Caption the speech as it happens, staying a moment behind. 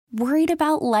Worried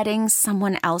about letting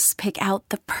someone else pick out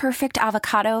the perfect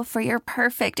avocado for your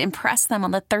perfect impress them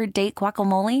on the third date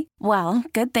guacamole? Well,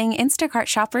 good thing Instacart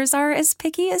shoppers are as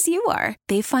picky as you are.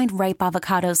 They find ripe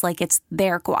avocados like it's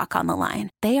their guac on the line.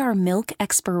 They are milk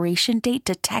expiration date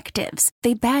detectives.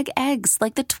 They bag eggs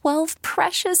like the 12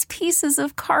 precious pieces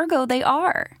of cargo they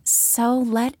are. So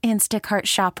let Instacart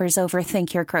shoppers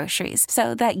overthink your groceries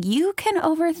so that you can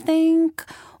overthink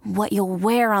what you'll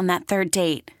wear on that third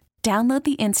date. Download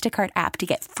the Instacart app to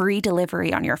get free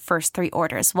delivery on your first 3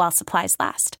 orders while supplies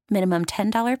last. Minimum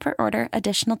 $10 per order.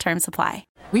 Additional terms apply.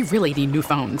 We really need new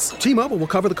phones. T-Mobile will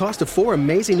cover the cost of 4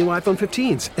 amazing new iPhone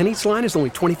 15s, and each line is only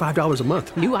 $25 a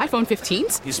month. New iPhone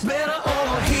 15s? It's better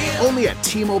over here. Only at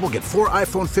T-Mobile, get 4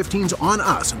 iPhone 15s on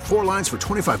us and 4 lines for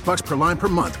 $25 per line per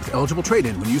month with eligible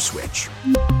trade-in when you switch.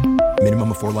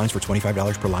 Minimum of 4 lines for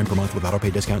 $25 per line per month with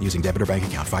autopay discount using debit or bank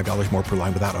account. $5 more per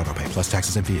line without autopay, plus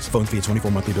taxes and fees. Phone fee at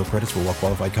 24 monthly bill credits for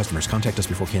well-qualified customers. Contact us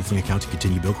before canceling account to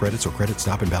continue bill credits or credit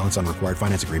stop and balance on required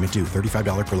finance agreement due.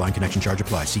 $35 per line connection charge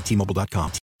applies. See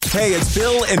T-Mobile.com. Hey, it's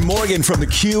Bill and Morgan from the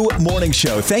Q Morning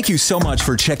Show. Thank you so much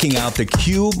for checking out the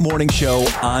Q Morning Show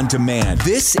on demand.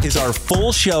 This is our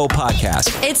full show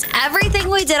podcast. It's everything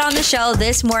we did on the show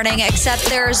this morning, except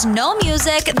there's no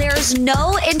music, there's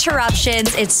no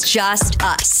interruptions. It's just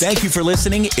us. Thank you for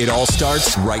listening. It all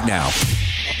starts right now.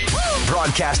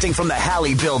 Broadcasting from the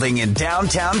Halley Building in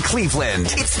downtown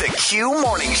Cleveland. It's the Q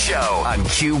Morning Show on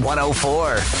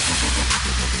Q104.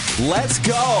 Let's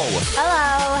go.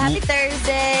 Hello. Happy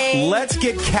Thursday. Let's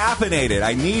get caffeinated.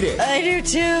 I need it. I do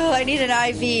too. I need an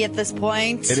IV at this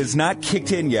point. It is not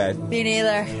kicked in yet. Me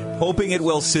neither. Hoping it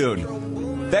will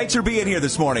soon. Thanks for being here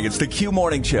this morning. It's the Q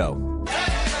Morning Show.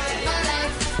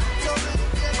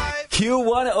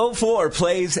 Q104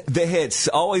 plays the hits,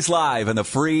 always live on the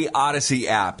free Odyssey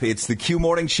app. It's the Q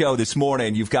Morning Show this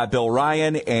morning. You've got Bill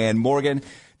Ryan and Morgan.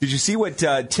 Did you see what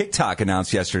TikTok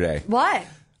announced yesterday? What?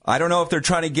 I don't know if they're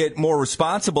trying to get more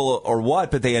responsible or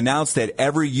what, but they announced that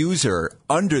every user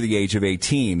under the age of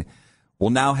 18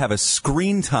 will now have a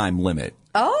screen time limit.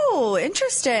 Oh,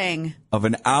 interesting. Of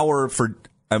an hour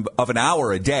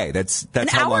a day. That's an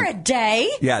how hour long, a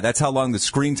day? Yeah, that's how long the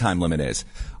screen time limit is.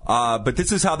 But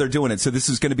this is how they're doing it. So this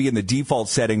is going to be in the default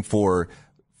setting for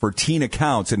teen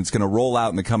accounts, and it's going to roll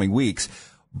out in the coming weeks.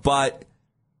 But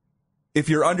if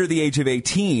you're under the age of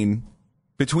 18,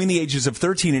 between the ages of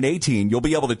 13 and 18, you'll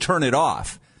be able to turn it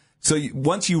off. So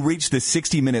once you reach the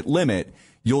 60-minute limit,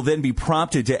 you'll then be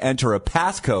prompted to enter a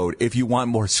passcode if you want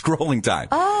more scrolling time.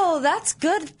 Oh, that's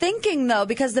good thinking, though,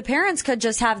 because the parents could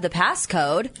just have the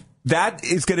passcode. That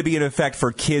is going to be in effect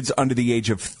for kids under the age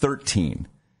of 13.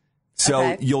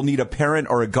 So You'll need a parent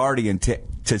or a guardian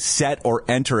to set or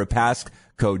enter a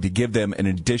passcode to give them an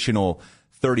additional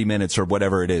 30 minutes or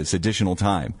whatever it is, additional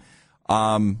time.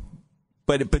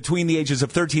 But between the ages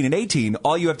of 13 and 18,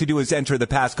 all you have to do is enter the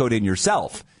passcode in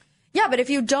yourself. Yeah, but if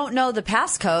you don't know the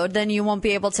passcode, then you won't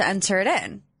be able to enter it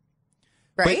in.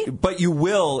 Right? But you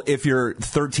will if you're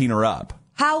 13 or up.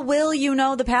 How will you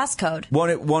know the passcode?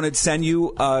 Won't it send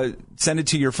it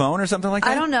to your phone or something like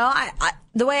that? I don't know.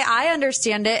 The way I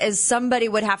understand it is somebody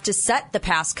would have to set the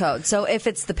passcode. So if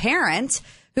it's the parent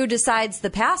who decides the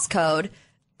passcode,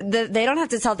 they don't have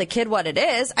to tell the kid what it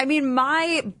is. I mean,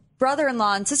 my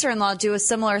brother-in-law and sister-in-law do a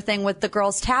similar thing with the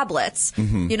girls' tablets.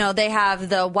 Mm-hmm. You know, they have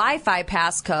the Wi-Fi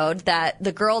passcode that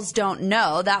the girls don't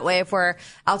know. That way, if we're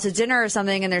out to dinner or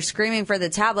something and they're screaming for the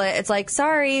tablet, it's like,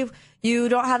 sorry, you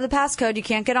don't have the passcode. You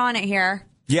can't get on it here.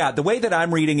 Yeah, the way that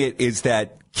I'm reading it is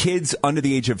that kids under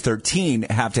the age of 13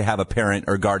 have to have a parent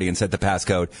or guardian set the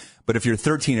passcode. But if you're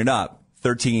 13 and up,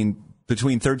 between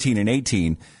 13 and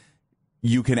 18,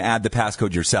 you can add the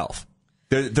passcode yourself.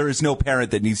 There is no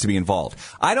parent that needs to be involved.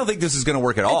 I don't think this is going to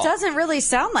work at all. It doesn't really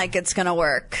sound like it's going to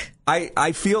work.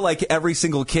 I feel like every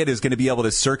single kid is going to be able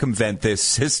to circumvent this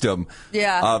system.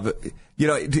 Yeah.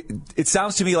 It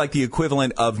sounds to me like the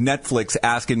equivalent of Netflix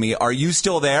asking me, "Are you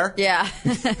still there?" Yeah.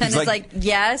 And it's like,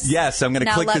 yes. Yes, I'm going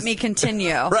to click this. Now let me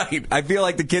continue. Right. I feel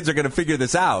like the kids are going to figure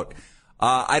this out.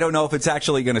 I don't know if it's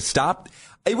actually going to stop.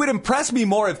 It would impress me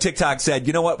more if TikTok said,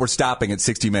 "You know what? We're stopping at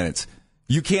 60 minutes."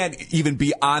 You can't even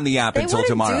be on the app until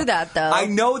tomorrow. They wouldn't do that, though. I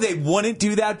know they wouldn't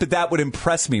do that, but that would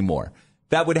impress me more.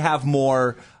 That would have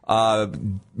more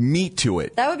meat to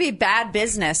it. That would be bad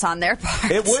business on their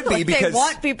part. It would be because they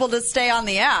want people to stay on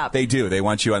the app. They do. They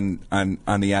want you on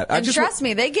the app. And trust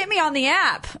me, they get me on the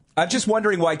app. I'm just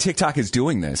wondering why TikTok is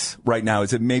doing this right now.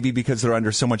 Is it maybe because they're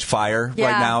under so much fire right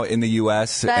now in the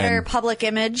U.S.? Better public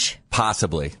image?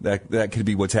 Possibly. That could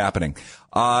be what's happening.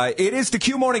 It is the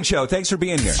Q Morning Show. Thanks for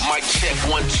being here. Mic check,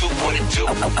 1, 2, 1 and 2.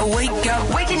 Wake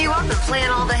up. Waking you up and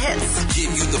playing all the hits. Give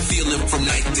you the feeling from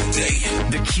night to day.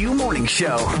 The Q Morning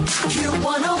Show.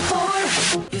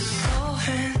 Q104. It's all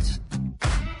hands.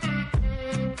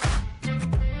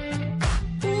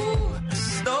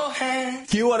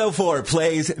 Q104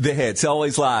 plays the hits,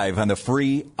 always live on the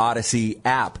free Odyssey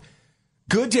app.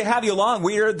 Good to have you along.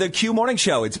 We are the Q Morning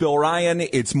Show. It's Bill Ryan.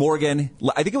 It's Morgan.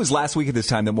 I think it was last week at this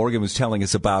time that Morgan was telling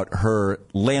us about her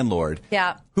landlord.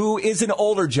 Yeah. Who is an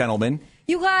older gentleman.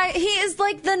 You guys, he is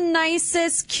like the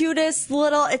nicest, cutest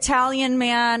little Italian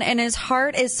man, and his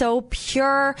heart is so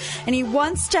pure, and he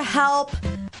wants to help.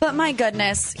 But my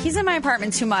goodness, he's in my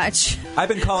apartment too much. I've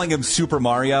been calling him Super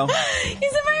Mario. He's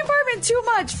in my apartment too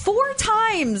much. 4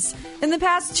 times in the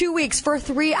past 2 weeks for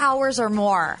 3 hours or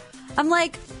more. I'm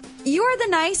like, you are the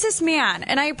nicest man,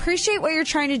 and I appreciate what you're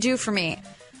trying to do for me.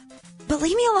 But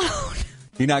leave me alone.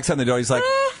 He knocks on the door. He's like,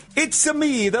 it's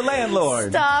me, the landlord.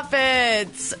 Stop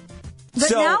it. But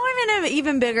now I'm in an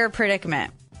even bigger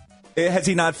predicament. Has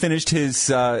he not finished his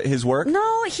work?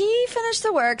 No, he finished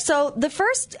the work. So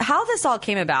how this all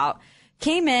came about,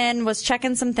 came in, was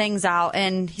checking some things out,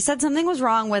 and he said something was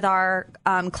wrong with our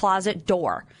closet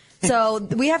door. So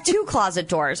we have 2 closet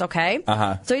doors, okay?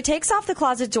 Uh-huh. So he takes off the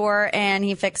closet door and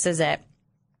he fixes it.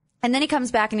 And then he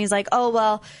comes back and he's like, oh,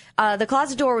 well, the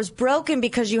closet door was broken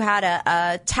because you had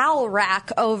a towel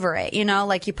rack over it. You know,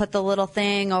 like you put the little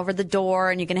thing over the door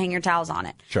and you can hang your towels on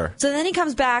it. Sure. So then he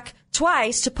comes back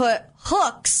twice to put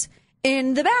hooks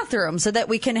in the bathroom so that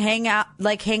we can hang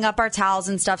up our towels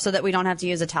and stuff so that we don't have to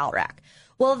use a towel rack.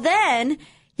 Well, then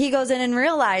he goes in and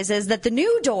realizes that the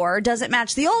new door doesn't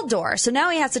match the old door. So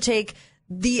now he has to take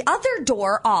the other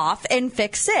door off and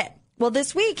fix it. Well,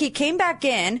 this week he came back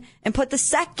in and put the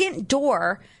second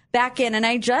door back in, and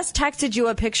I just texted you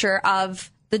a picture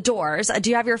of the doors. Do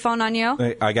you have your phone on you?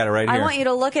 I got it right here. I want you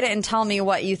to look at it and tell me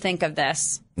what you think of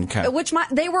this. Okay.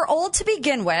 They were old to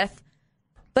begin with,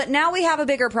 but now we have a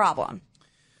bigger problem.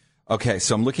 Okay,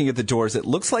 so I'm looking at the doors. It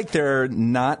looks like they're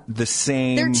not the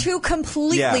same. They're 2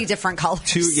 completely different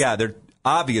colors. They're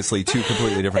obviously 2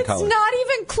 completely different colors. It's not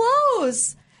even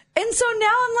close. And so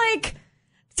now I'm like,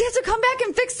 do you have to come back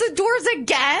and fix the doors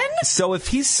again? So if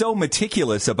he's so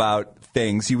meticulous about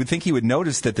things, you would think he would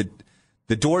notice that the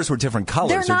doors were different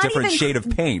colors or different shade of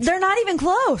paint. They're not even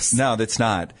close. No, that's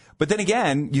not. But then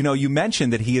again, you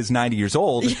mentioned that he is 90 years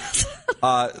old. Yes.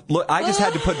 Look, I just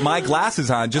had to put my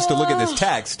glasses on just to look at this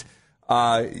text.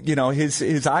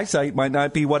 His eyesight might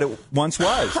not be what it once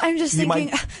was. I'm just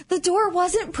thinking, the door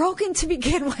wasn't broken to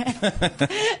begin with. It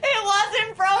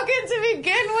wasn't broken to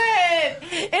begin with.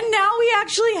 And now we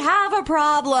actually have a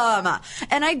problem.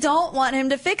 And I don't want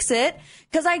him to fix it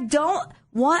because I don't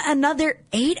want another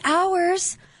 8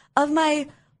 hours of my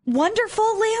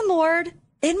wonderful landlord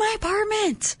in my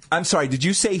apartment. I'm sorry, did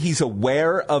you say he's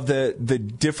aware of the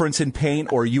difference in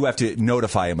paint, or you have to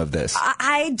notify him of this?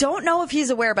 I don't know if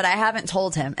he's aware, but I haven't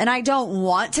told him. And I don't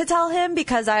want to tell him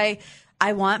because I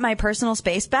want my personal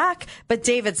space back, but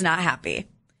David's not happy.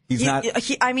 He's not?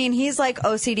 He's like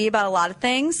OCD about a lot of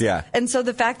things. Yeah. And so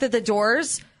the fact that the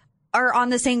doors are on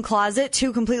the same closet,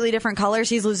 2 completely different colors,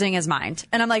 he's losing his mind.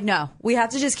 And I'm like, no, we have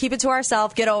to just keep it to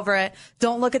ourselves, get over it.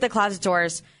 Don't look at the closet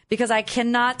doors because I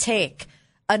cannot take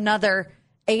another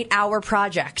 8-hour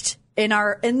project in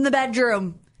the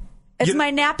bedroom. It's my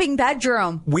napping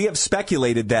bedroom. We have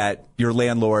speculated that your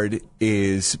landlord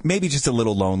is maybe just a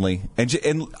little lonely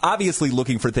and obviously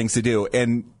looking for things to do.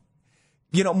 And,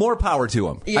 more power to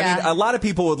him. Yeah. I mean, a lot of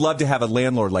people would love to have a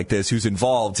landlord like this who's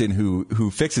involved in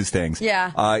who fixes things.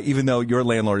 Yeah. Even though your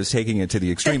landlord is taking it to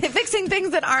the extreme. Fixing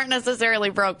things that aren't necessarily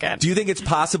broken. Do you think it's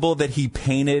possible that he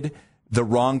painted the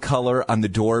wrong color on the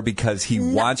door because he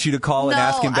wants you to call and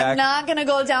ask him back? I'm not going to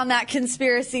go down that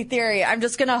conspiracy theory. I'm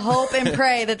just going to hope and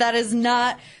pray that is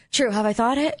not true. Have I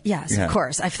thought it? Yes, Of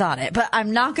course, I've thought it, but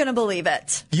I'm not going to believe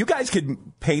it. You guys could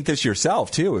paint this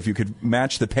yourself, too. If you could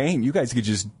match the paint, you guys could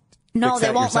just No, fix they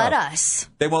that won't yourself. let us.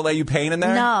 They won't let you paint in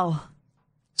there? No.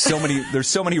 There's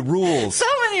so many rules. So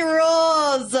many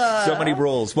rules. So many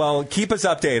rules. Well, keep us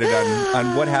updated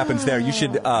on what happens there. You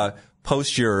should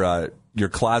post your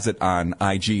closet on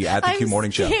IG at the Q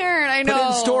Morning Show. I'm scared. I know. Put it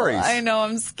in stories. I know.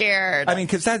 I'm scared. I mean,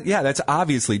 because that's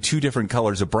obviously 2 different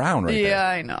colors of brown right there. Yeah,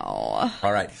 I know.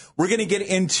 All right. We're going to get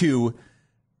into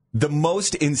the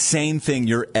most insane thing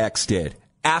your ex did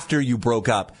after you broke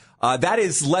up. That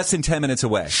is less than 10 minutes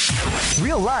away.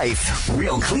 Real life,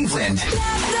 real Cleveland.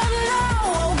 Let them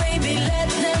know, baby, let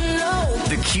them know.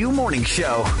 The Q Morning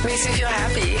Show. Makes me feel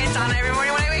happy. It's on every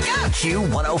morning when I wake up.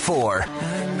 Q104.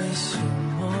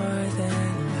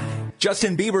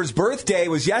 Justin Bieber's birthday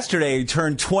was yesterday. He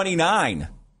turned 29.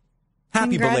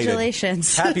 Happy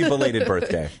Congratulations. Happy belated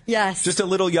birthday. Yes. Just a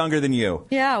little younger than you.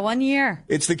 Yeah, 1 year.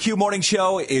 It's the Q Morning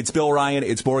Show. It's Bill Ryan.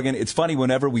 It's Morgan. It's funny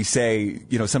whenever we say,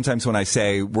 sometimes when I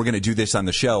say we're going to do this on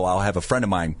the show, I'll have a friend of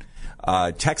mine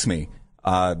text me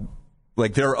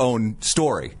like their own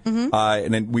story. Mm-hmm.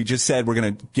 And then we just said we're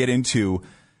going to get into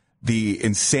the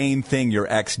insane thing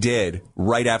your ex did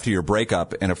right after your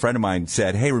breakup. And a friend of mine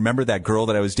said, hey, remember that girl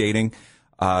that I was dating?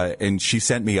 And she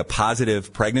sent me a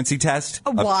positive pregnancy test.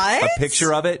 What? A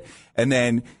picture of it. And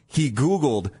then he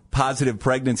Googled positive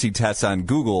pregnancy tests on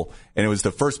Google, and it was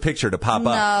the first picture to pop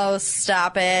up. No,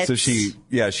 stop it. So she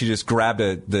just grabbed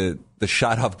the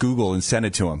shot off Google and sent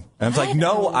it to him. And I was like,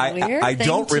 no, I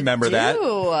don't remember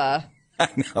that. I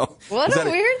know. What a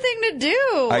weird thing to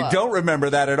do. I don't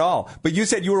remember that at all. But you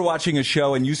said you were watching a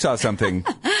show and you saw something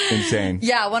insane.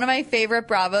 Yeah, one of my favorite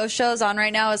Bravo shows on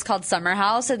right now is called Summer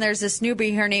House, and there's this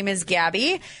newbie. Her name is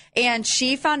Gabby, and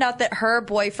she found out that her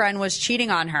boyfriend was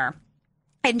cheating on her.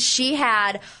 And she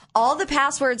had all the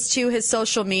passwords to his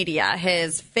social media,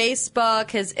 his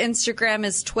Facebook, his Instagram,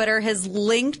 his Twitter, his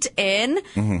LinkedIn.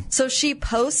 Mm-hmm. So she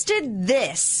posted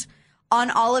this on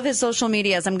all of his social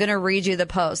medias. I'm going to read you the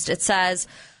post. It says,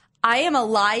 I am a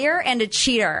liar and a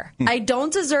cheater. I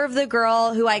don't deserve the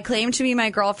girl who I claim to be my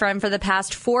girlfriend for the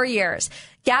past 4 years.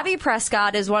 Gabby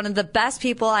Prescott is one of the best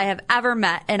people I have ever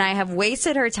met, and I have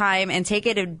wasted her time and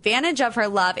taken advantage of her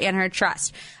love and her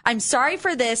trust. I'm sorry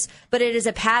for this, but it is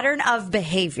a pattern of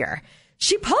behavior.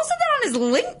 She posted that on his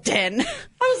LinkedIn.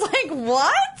 I was like,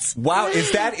 what? Wow,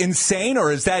 is that insane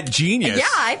or is that genius? Yeah,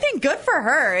 I think good for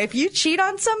her. If you cheat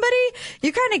on somebody,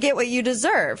 you kind of get what you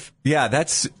deserve. Yeah,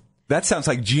 that sounds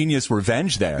like genius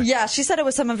revenge there. Yeah, she said it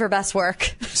was some of her best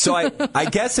work. So I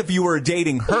guess if you were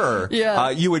dating her,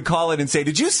 you would call it and say,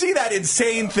 did you see that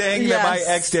insane thing that my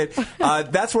ex did?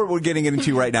 That's what we're getting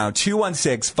into right now.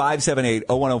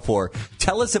 216-578-0104.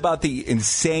 Tell us about the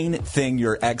insane thing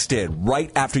your ex did right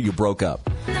after you broke up.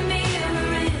 The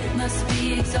mirror, it must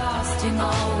be exhausting,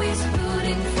 always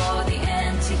rooting for the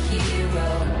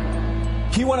anti-hero.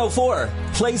 Q104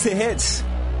 plays the hits.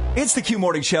 It's the Q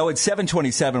Morning Show. It's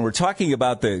 7:27. We're talking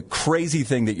about the crazy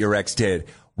thing that your ex did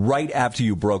right after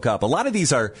you broke up. A lot of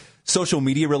these are social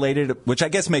media related, which I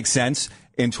guess makes sense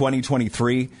in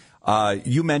 2023.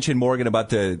 You mentioned, Morgan, about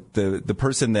the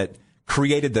person that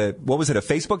created a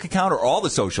Facebook account or all the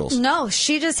socials? No,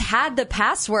 she just had the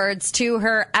passwords to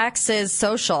her ex's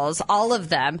socials, all of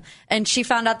them, and she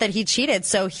found out that he cheated.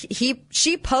 So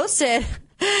she posted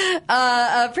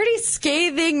a pretty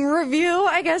scathing review,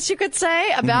 I guess you could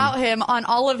say, about him on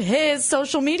all of his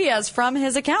social medias from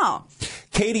his account.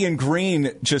 Katie in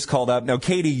Green just called up. Now,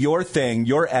 Katie, your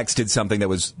ex did something that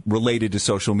was related to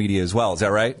social media as well. Is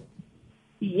that right?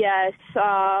 Yes.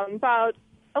 About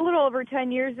a little over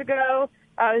 10 years ago,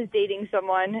 I was dating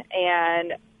someone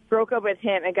and broke up with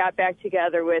him and got back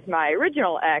together with my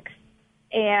original ex.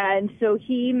 And so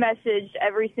he messaged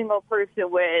every single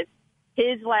person with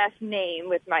his last name,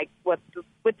 with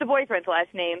the boyfriend's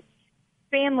last name,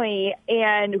 family,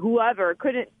 and whoever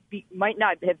might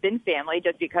not have been family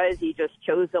just because he just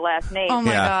chose the last name. Oh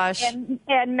my gosh. And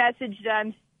messaged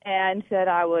them and said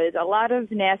I was a lot of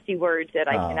nasty words that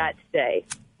I cannot say.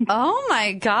 Oh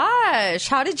my gosh.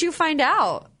 How did you find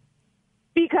out?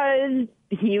 Because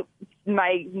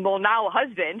now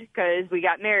husband, because we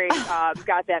got married,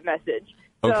 got that message.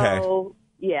 Okay. So,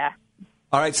 yeah.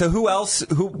 All right. So who else?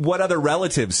 What other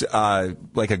relatives?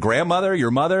 Like a grandmother,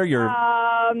 your mother, your?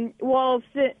 Well,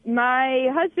 my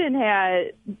husband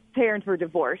parents were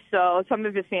divorced, so some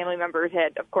of his family members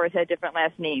had different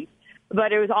last names.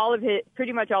 But it was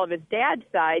pretty much all of his dad's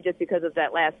side, just because of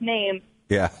that last name.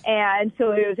 Yeah. And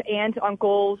so it was aunts,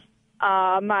 uncles.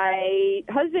 My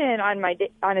husband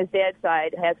on his dad's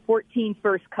side has 14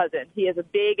 first cousins. He has a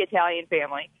big Italian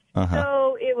family. Uh-huh.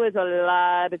 So it was a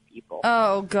lot of people.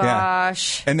 Oh,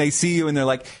 gosh. Yeah. And they see you and they're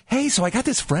like, hey, so I got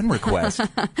this friend request.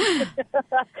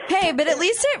 Hey, but at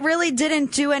least it really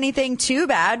didn't do anything too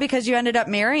bad because you ended up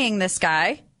marrying this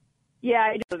guy. Yeah,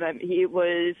 I know that he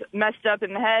was messed up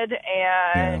in the head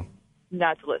and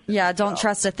not to listen. Yeah, don't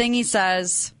trust a thing he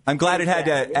says. I'm glad it had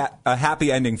a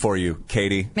happy ending for you,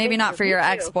 Katie. Maybe not for your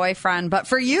ex-boyfriend, but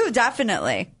for you,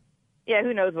 definitely. Yeah,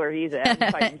 who knows where he's at? He's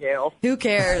probably in jail. Who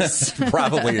cares?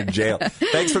 Probably in jail.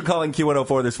 Thanks for calling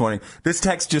Q104 this morning. This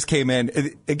text just came in,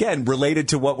 again, related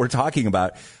to what we're talking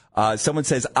about. Someone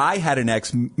says, I had an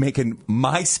ex making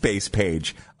MySpace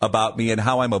page about me and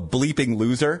how I'm a bleeping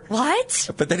loser.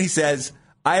 What? But then he says,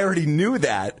 I already knew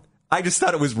that. I just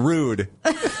thought it was rude.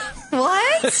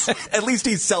 What? At least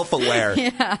he's self-aware.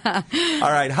 Yeah. All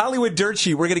right, Hollywood Dirt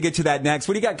Sheet. We're going to get to that next.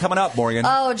 What do you got coming up, Morgan?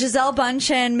 Oh, Giselle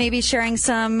Bundchen maybe sharing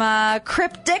some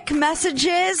cryptic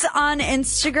messages on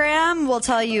Instagram. We'll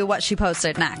tell you what she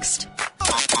posted next.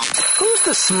 Who's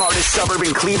the smartest suburb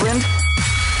in Cleveland?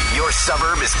 Your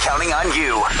suburb is counting on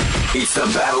you. It's the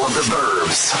Battle of the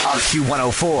Burbs on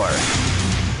Q104.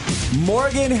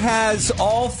 Morgan has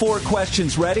all 4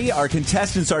 questions ready. Our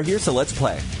contestants are here, so let's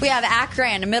play. We have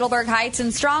Akron, Middleburg Heights,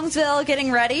 and Strongsville getting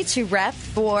ready to rep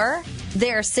for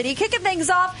their city. Kicking things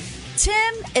off,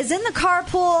 Tim is in the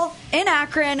carpool in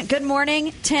Akron. Good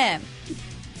morning, Tim.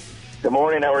 Good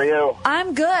morning. How are you?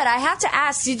 I'm good. I have to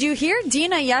ask, did you hear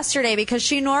Dina yesterday? Because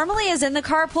she normally is in the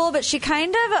carpool, but she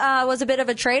kind of was a bit of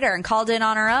a traitor and called in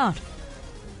on her own.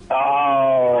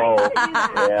 Oh,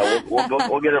 yeah,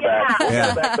 we'll get her back. We'll get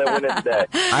her back by winning today.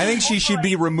 I think she should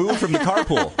be removed from the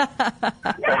carpool.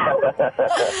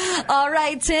 All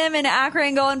right, Tim and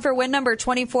Akron going for win number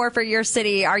 24 for your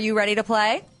city. Are you ready to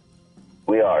play?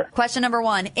 We are. Question number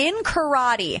 1. In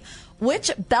karate,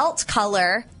 which belt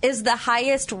color is the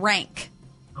highest rank?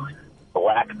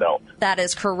 Black belt. That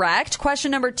is correct.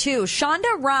 Question number 2.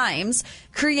 Shonda Rhimes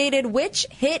created which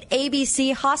hit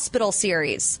ABC hospital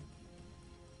series?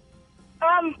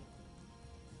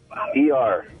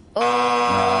 ER.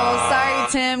 Oh,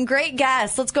 sorry, Tim. Great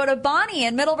guess. Let's go to Bonnie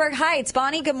in Middleburg Heights.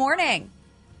 Bonnie, good morning.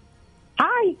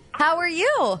 Hi. How are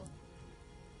you?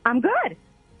 I'm good.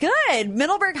 Good.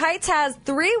 Middleburg Heights has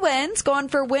 3 wins, going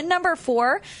for win number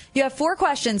 4. You have 4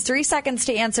 questions, 3 seconds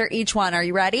to answer each one. Are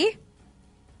you ready?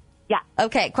 Yeah.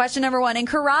 Okay, question number 1. In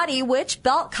karate, which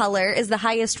belt color is the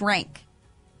highest rank?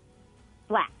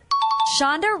 Black.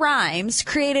 Shonda Rhimes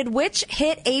created which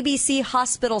hit ABC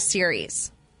hospital series?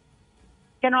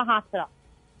 General Hospital.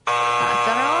 General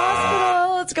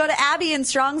Hospital. Let's go to Abby in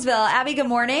Strongsville. Abby, good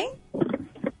morning.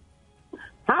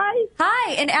 Hi.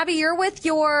 Hi. And Abby, you're with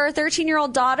your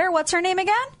 13-year-old daughter. What's her name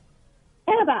again?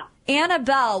 Annabelle.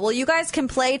 Annabelle. Well, you guys can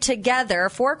play together.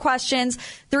 4 questions,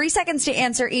 3 seconds to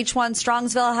answer each one.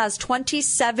 Strongsville has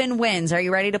 27 wins. Are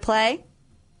you ready to play?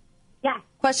 Yeah.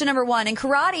 Question number 1. In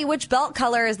karate, which belt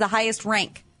color is the highest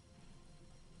rank?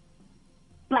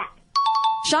 Black.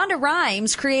 Shonda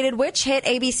Rhimes created which hit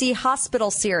ABC hospital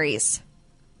series?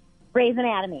 Grey's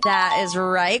Anatomy. That is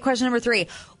right. Question number 3.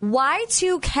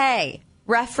 Y2K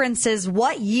references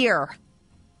what year?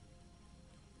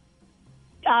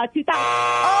 2000.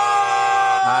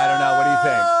 I don't know. What do you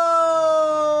think?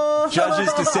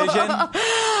 Judge's decision?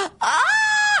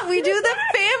 We do the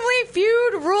Family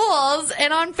Feud rules,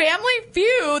 and on Family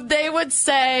Feud, they would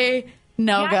say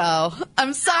no go.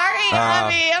 I'm sorry,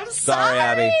 Abby. I'm sorry.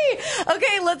 Abby.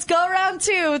 Okay, let's go round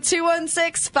 2.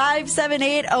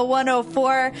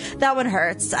 216-578-0104. That one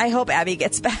hurts. I hope Abby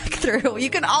gets back through.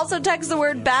 You can also text the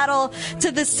word battle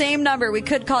to the same number. We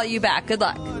could call you back. Good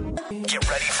luck. Get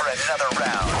ready for another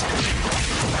round.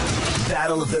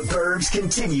 Battle of the Burbs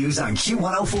continues on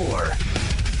Q104.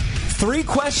 3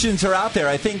 questions are out there.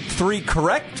 I think 3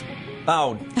 correct.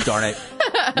 Oh, darn it.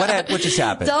 What just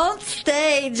happened? Don't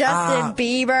stay, Justin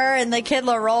Bieber and the Kid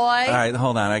Laroi. All right,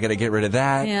 hold on. I got to get rid of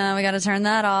that. Yeah, we got to turn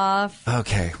that off.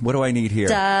 Okay, what do I need here?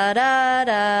 Da da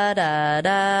da da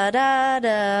da da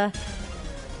da.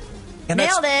 And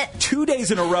nailed it. 2 days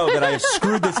in a row that I have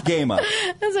screwed this game up.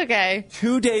 That's okay.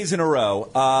 2 days in a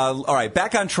row. All right,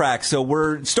 back on track. So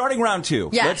we're starting round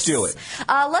 2. Yes. Let's do it.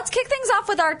 Let's kick things off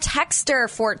with our texter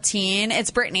 14. It's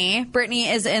Brittany. Brittany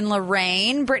is in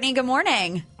Lorraine. Brittany, good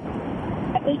morning.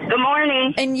 Good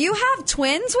morning. And you have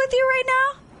twins with you right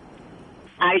now?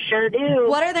 I sure do.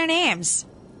 What are their names?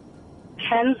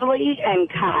 Kensley and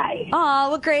Kai. Aw,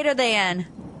 what grade are they in?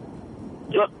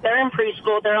 They're in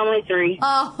preschool. They're only 3.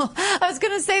 Oh, I was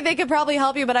going to say they could probably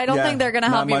help you, but I don't think they're going to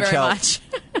help you very much.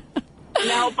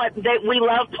 No, but we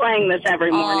love playing this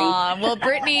every morning. Well,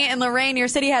 Brittany and Lorraine, your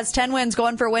city has 10 wins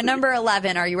going for win number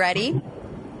 11. Are you ready?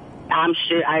 I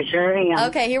sure am.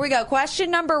 Okay, here we go. Question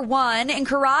number 1. In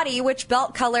karate, which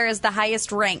belt color is the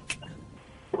highest rank?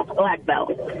 Black belt.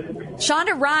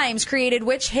 Shonda Rhimes created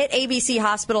which hit ABC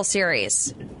hospital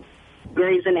series?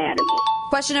 Grey's Anatomy.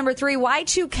 Question number 3.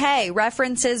 Y2K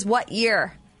references what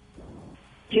year?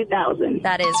 2000.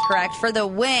 That is correct for the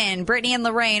win. Brittany and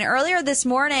Lorraine, earlier this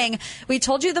morning, we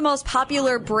told you the most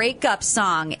popular breakup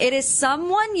song. It is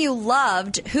Someone You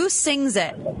Loved. Who sings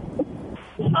it?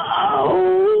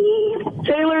 Oh,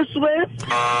 Taylor Swift.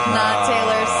 Not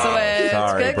Taylor Swift.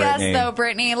 Sorry, Good Brittany. guess, though,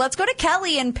 Brittany. Let's go to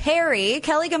Kelly and Perry.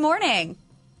 Kelly, good morning.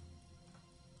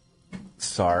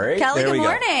 Sorry. Kelly, there good we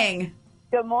morning.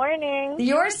 Good morning.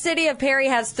 Your city of Perry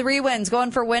has 3 wins,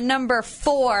 going for win number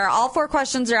 4. All 4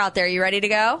 questions are out there. You ready to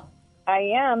go? I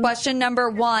am. Question number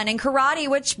 1. In karate,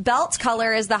 which belt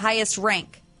color is the highest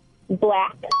rank?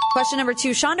 Black. Question number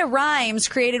 2. Shonda Rhimes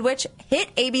created which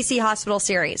hit ABC hospital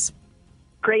series?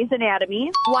 Grey's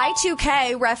Anatomy.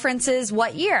 Y2K references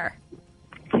what year?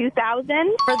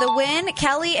 2000. For the win,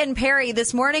 Kelly and Perry,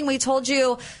 this morning we told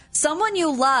you Someone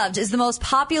You Loved is the most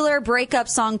popular breakup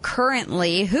song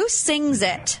currently. Who sings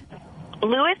it?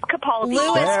 Louis Capaldi.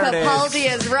 Louis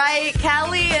Capaldi is right.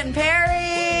 Kelly and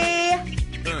Perry.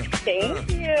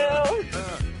 Thank you.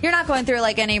 You're not going through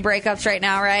like any breakups right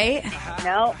now, right?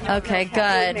 No. Okay, I'm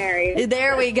good. married.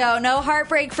 There we go. No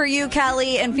heartbreak for you,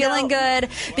 Kelly, and feeling good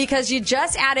because you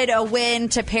just added a win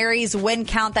to Perry's win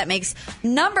count. That makes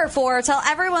number 4. Tell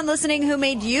everyone listening who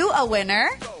made you a winner.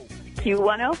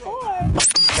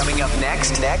 Q104. Coming up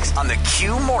next on the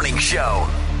Q Morning Show.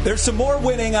 There's some more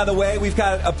winning on the way. We've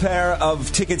got a pair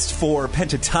of tickets for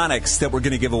Pentatonics that we're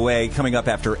going to give away coming up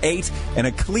after 8, and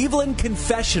a Cleveland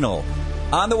confessional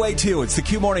on the way, too. It's the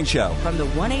Q Morning Show. From the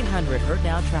 1-800-HURT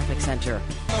NOW Traffic Center.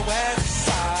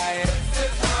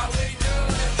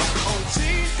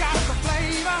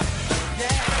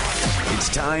 It's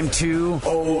time to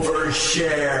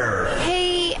overshare.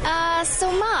 Hey,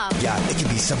 so Mom. Yeah, it can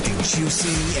be something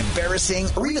juicy, embarrassing,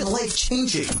 or even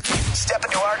life-changing. Step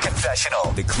into our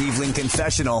confessional, the Cleveland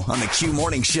Confessional on the Q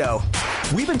Morning Show.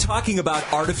 We've been talking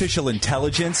about artificial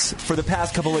intelligence for the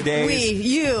past couple of days.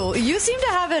 You seem to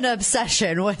have an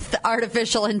obsession with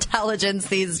artificial intelligence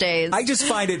these days. I just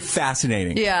find it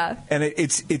fascinating. Yeah. And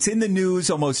it's in the news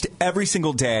almost every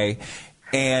single day.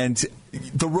 And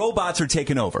the robots are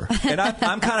taking over, and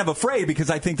I'm kind of afraid because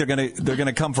I think they're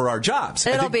gonna come for our jobs.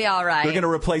 It'll be all right. They're gonna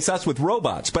replace us with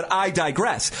robots, but I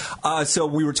digress. So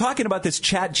we were talking about this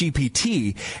Chat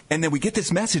GPT, and then we get this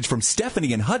message from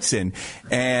Stephanie in Hudson,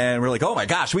 and we're like, oh my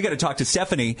gosh, we got to talk to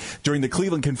Stephanie during the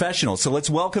Cleveland Confessional. So let's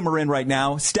welcome her in right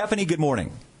now. Stephanie, good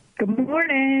morning. Good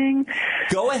morning.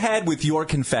 Go ahead with your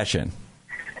confession.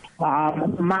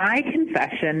 My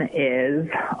confession is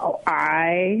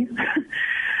I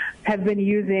have been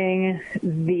using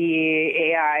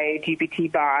the AI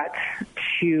GPT bot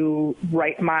to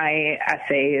write my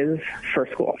essays for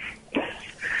school.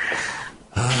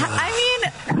 I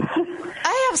mean,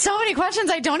 I have so many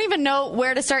questions. I don't even know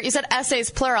where to start. You said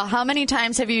essays, plural. How many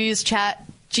times have you used Chat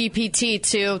GPT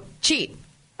to cheat?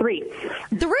 3.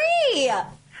 3!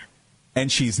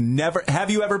 And she's never...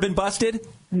 Have you ever been busted?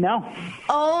 No.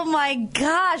 Oh, my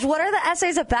gosh. What are the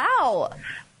essays about?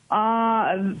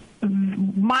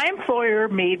 My employer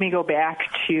made me go back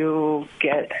to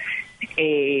get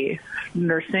a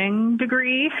nursing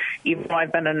degree, even though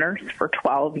I've been a nurse for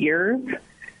 12 years.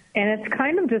 And it's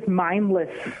kind of just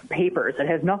mindless papers. It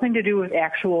has nothing to do with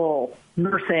actual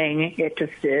nursing. It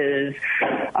just is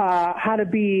how to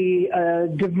be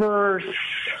diverse,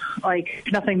 like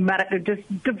nothing medical,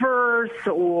 just diverse,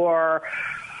 or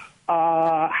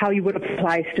how you would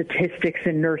apply statistics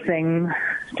in nursing,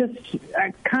 just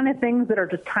kind of things that are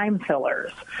just time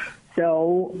fillers.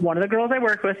 So one of the girls I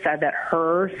work with said that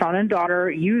her son and daughter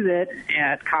use it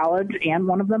at college and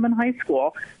one of them in high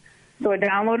school. So I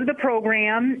downloaded the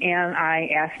program, and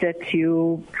I asked it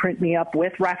to print me up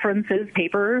with references,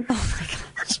 papers,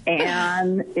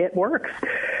 and it works.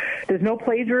 There's no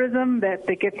plagiarism that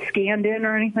gets scanned in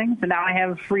or anything, so now I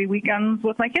have free weekends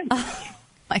with my kids. Oh,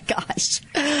 my gosh.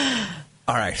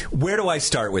 All right, where do I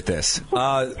start with this?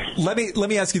 Let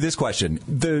me ask you this question.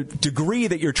 The degree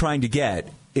that you're trying to get,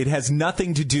 it has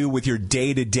nothing to do with your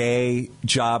day-to-day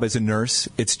job as a nurse?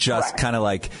 It's just kind of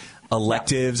like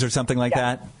electives or something like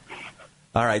that?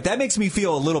 All right, that makes me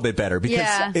feel a little bit better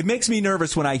because it makes me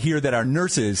nervous when I hear that our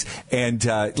nurses and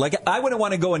like I wouldn't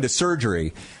want to go into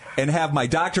surgery and have my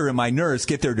doctor and my nurse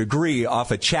get their degree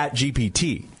off of Chat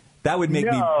GPT. That would make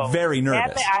me very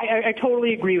nervous. I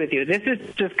totally agree with you. This is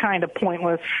just kind of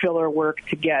pointless filler work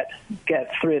to get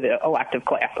through the elective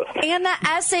classes. And the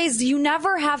essays, you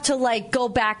never have to like go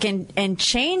back and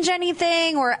change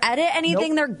anything or edit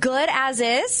anything. Nope. They're good as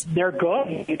is. They're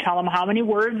good. You tell them how many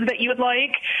words that you would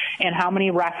like and how many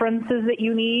references that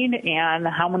you need and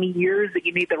how many years that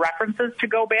you need the references to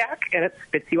go back, and it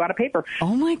spits you out a paper.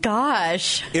 Oh, my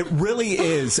gosh. It really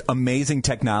is amazing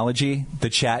technology, the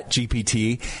Chat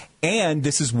GPT. And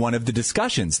this is one of the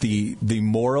discussions, the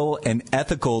moral and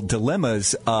ethical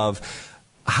dilemmas of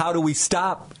how do we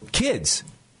stop kids,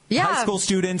 high school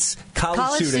students,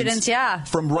 college students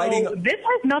from writing. So this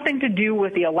has nothing to do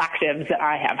with the electives that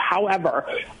I have. However,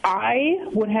 I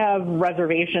would have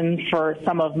reservations for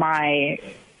some of my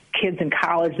kids in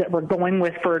college that were going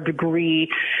with for a degree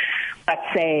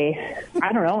let's say,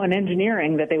 I don't know, in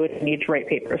engineering that they would need to write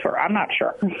papers for. I'm not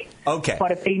sure. Okay.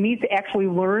 But if they need to actually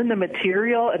learn the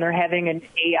material and they're having an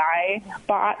AI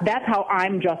bot, that's how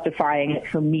I'm justifying it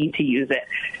for me to use it.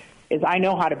 Is I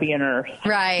know how to be a nurse.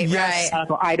 Right, Yes. right.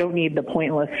 I don't need the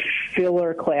pointless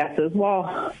filler classes.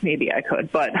 Well, maybe I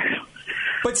could, but...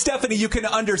 But Stephanie, you can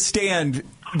understand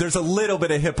there's a little bit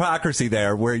of hypocrisy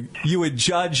there where you would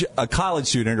judge a college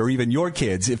student or even your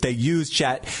kids if they use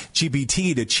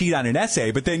ChatGPT to cheat on an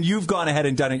essay, but then you've gone ahead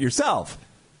and done it yourself.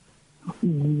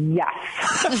 Yes.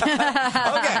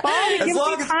 Okay. But it gives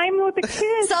me time with the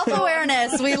kids.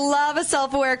 Self-awareness. We love a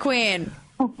self-aware queen.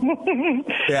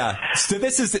 Yeah. So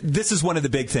this is one of the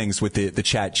big things with the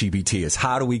ChatGPT is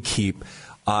how do we keep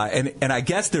and I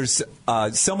guess there's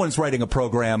someone's writing a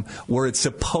program where it's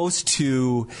supposed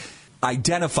to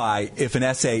identify if an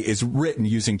essay is written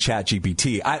using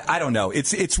ChatGPT. I don't know.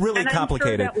 It's really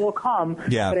complicated. I'm sure that will come.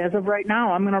 Yeah. But as of right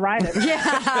now, I'm going to ride it. Yeah,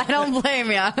 I don't blame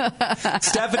you.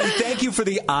 Stephanie, thank you for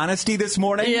the honesty this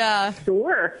morning. Yeah.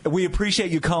 Sure. We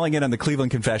appreciate you calling in on the Cleveland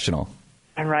Confessional.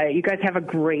 All right. You guys have a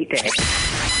great day.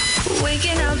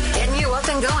 Waking up, getting you up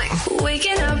and going.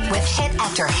 Waking up with hit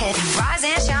after hit. Rise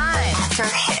and shine after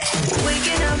hit.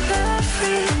 Waking up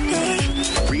every day.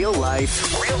 Real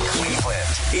life, real Cleveland.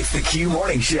 It's the Q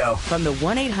Morning Show. From the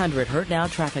 1-800-HURT-NOW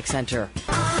Traffic Center.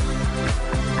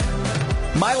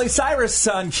 Miley Cyrus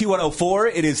on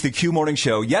Q104. It is the Q Morning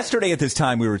Show. Yesterday at this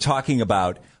time, we were talking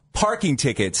about parking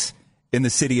tickets in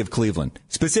the city of Cleveland,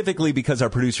 specifically because our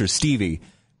producer, Stevie,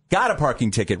 got a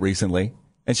parking ticket recently.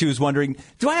 And she was wondering,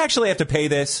 do I actually have to pay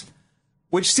this?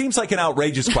 Which seems like an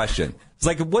outrageous question. It's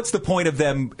like, what's the point of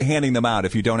them handing them out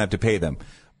if you don't have to pay them?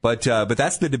 But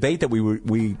that's the debate that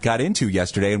we got into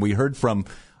yesterday, and we heard from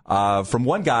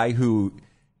one guy who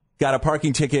got a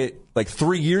parking ticket like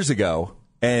 3 years ago,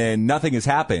 and nothing has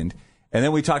happened. And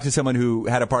then we talked to someone who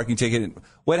had a parking ticket.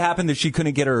 What happened? That she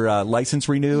couldn't get her license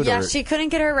renewed? Yeah, she couldn't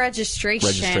get her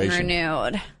registration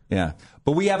renewed. Yeah,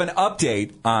 but we have an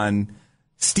update on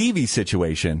Stevie's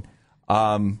situation.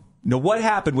 Now, what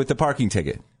happened with the parking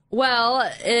ticket?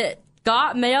 Well, it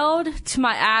got mailed to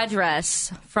my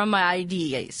address from my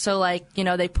ID. So,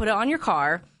 they put it on your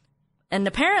car. And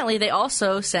apparently, they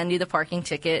also send you the parking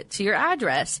ticket to your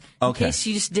address in case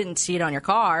you just didn't see it on your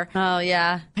car. Oh,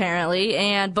 yeah. Apparently.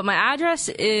 But my address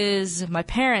is my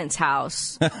parents'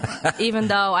 house, even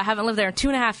though I haven't lived there in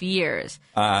 2.5 years.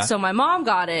 So my mom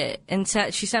got it, and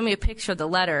she sent me a picture of the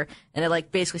letter, and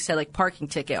it basically said parking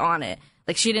ticket on it.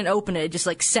 She didn't open it, just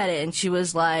said it, and she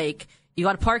was like, you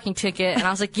got a parking ticket, and I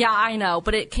was like, yeah, I know,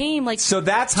 but it came so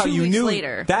that's how 2 you weeks knew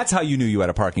later. That's how you knew you had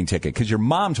a parking ticket, because your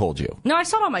mom told you. No, I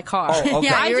saw it on my car. Oh, okay.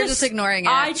 Yeah, you were just ignoring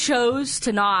it. I chose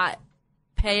to not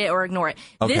pay it or ignore it.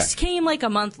 Okay. This came a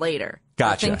month later.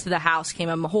 Gotcha. The thing to the house came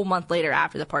a whole month later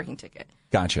after the parking ticket.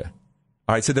 Gotcha.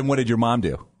 All right, so then what did your mom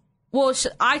do? Well,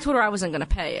 I told her I wasn't going to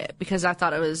pay it because I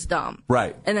thought it was dumb.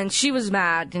 Right. And then she was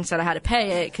mad and said I had to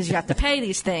pay it because you have to pay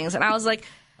these things. And I was like,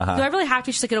 do I really have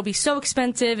to? She's like, it'll be so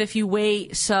expensive if you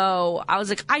wait. So I was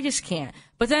like, I just can't.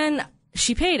 But then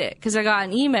she paid it because I got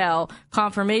an email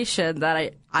confirmation that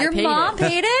I paid it. Your mom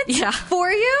paid it? Yeah.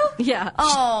 For you? Yeah.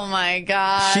 Oh, my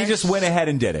God. She just went ahead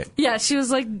and did it. Yeah, she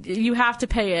was like, you have to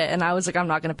pay it. And I was like, I'm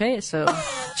not going to pay it. So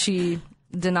she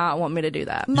did not want me to do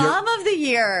that. Mom of the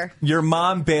year. Your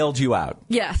mom bailed you out.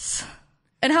 Yes.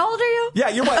 And how old are you? Yeah,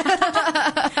 you're what?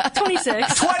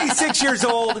 26. 26 years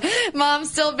old.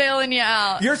 Mom's still bailing you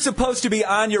out. You're supposed to be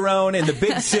on your own in the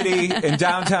big city in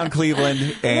downtown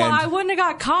Cleveland. And Well, I wouldn't have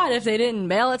got caught if they didn't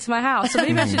mail it to my house. So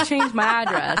maybe I should change my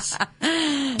address.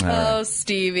 Oh,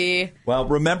 Stevie. Well,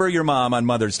 remember your mom on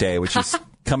Mother's Day, which is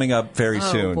coming up very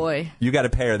soon. Oh, boy. You got to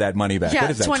pay her that money back. Yeah,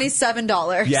 what is that?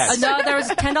 $27. Yes. No, there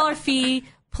was a $10 fee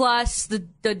plus the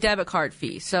debit card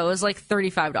fee. So it was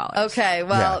 $35. Okay,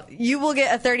 well, you will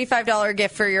get a $35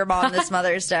 gift for your mom this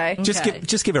Mother's Day.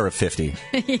 Just give her a 50.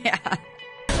 Yeah.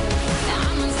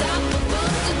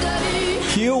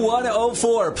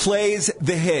 Q104 plays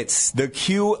the hits, the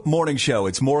Q Morning Show.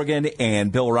 It's Morgan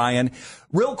and Bill Ryan.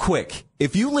 Real quick,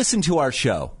 if you listen to our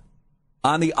show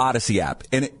on the Odyssey app,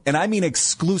 and I mean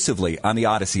exclusively on the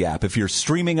Odyssey app, if you're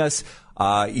streaming us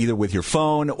either with your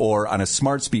phone or on a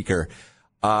smart speaker,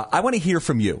 I want to hear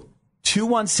from you.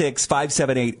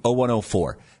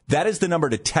 216-578-0104. That is the number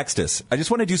to text us. I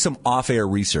just want to do some off-air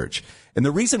research. And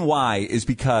the reason why is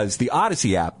because the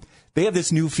Odyssey app, they have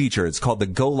this new feature. It's called the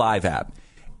Go Live app.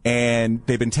 And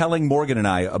they've been telling Morgan and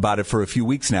I about it for a few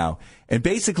weeks now. And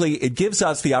basically, it gives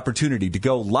us the opportunity to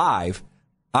go live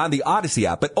on the Odyssey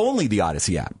app, but only the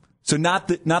Odyssey app. So not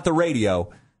the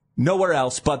radio, nowhere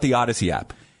else but the Odyssey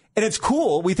app. And it's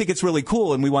cool. We think it's really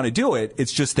cool, and we want to do it.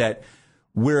 It's just that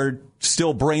we're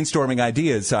still brainstorming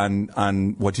ideas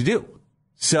on what to do.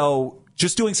 So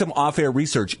just doing some off-air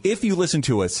research. If you listen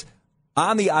to us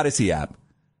on the Odyssey app,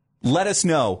 let us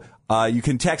know. You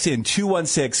can text in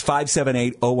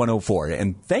 216-578-0104.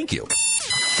 And thank you.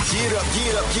 Get up,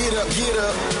 get up, get up, get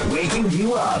up. Waking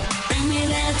you up. Bring me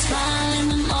that smile in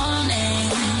the morning.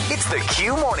 It's the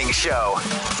Q Morning Show.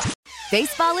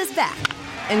 Baseball is back,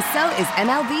 and so is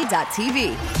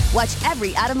MLB.tv. Watch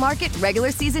every out-of-market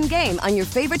regular season game on your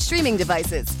favorite streaming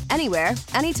devices, anywhere,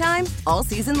 anytime, all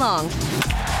season long.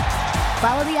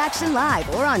 Follow the action live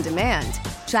or on demand.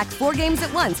 Track 4 games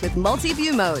at once with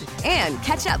multi-view mode and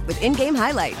catch up with in-game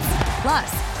highlights.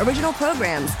 Plus, original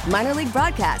programs, minor league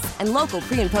broadcasts, and local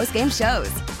pre- and post-game shows.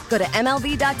 Go to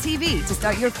MLB.tv to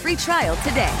start your free trial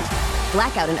today.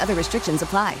 Blackout and other restrictions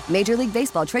apply. Major League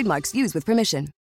Baseball trademarks used with permission.